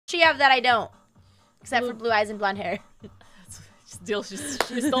she have that I don't? Except for blue eyes and blonde hair. Still, she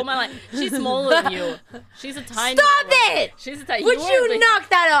stole my line. She's smaller than you. She's a tiny. Stop it! She's a tiny. Would you knock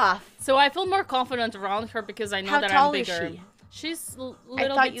that off? So I feel more confident around her because I know that I'm bigger. How tall is she? She's a little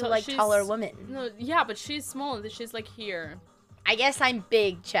bit. I thought you like taller women. No, yeah, but she's small. She's like here. I guess I'm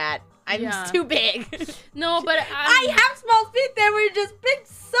big, chat. I'm too big. No, but I have small feet. They were just big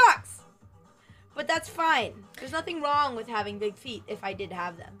sucks. But that's fine. There's nothing wrong with having big feet if I did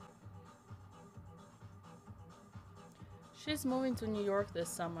have them. She's moving to New York this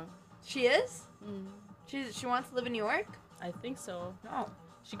summer. She is? Mm. She wants to live in New York? I think so. No.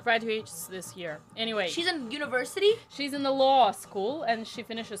 She graduates this year. Anyway. She's in university? She's in the law school, and she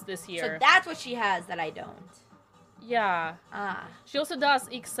finishes this year. So that's what she has that I don't. Yeah. Ah. She also does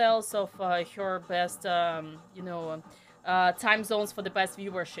Excels of her best, time zones for the best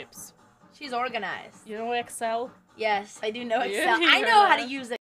viewerships. She's organized. You know Excel? Yes, I do know Excel. I know how to use it.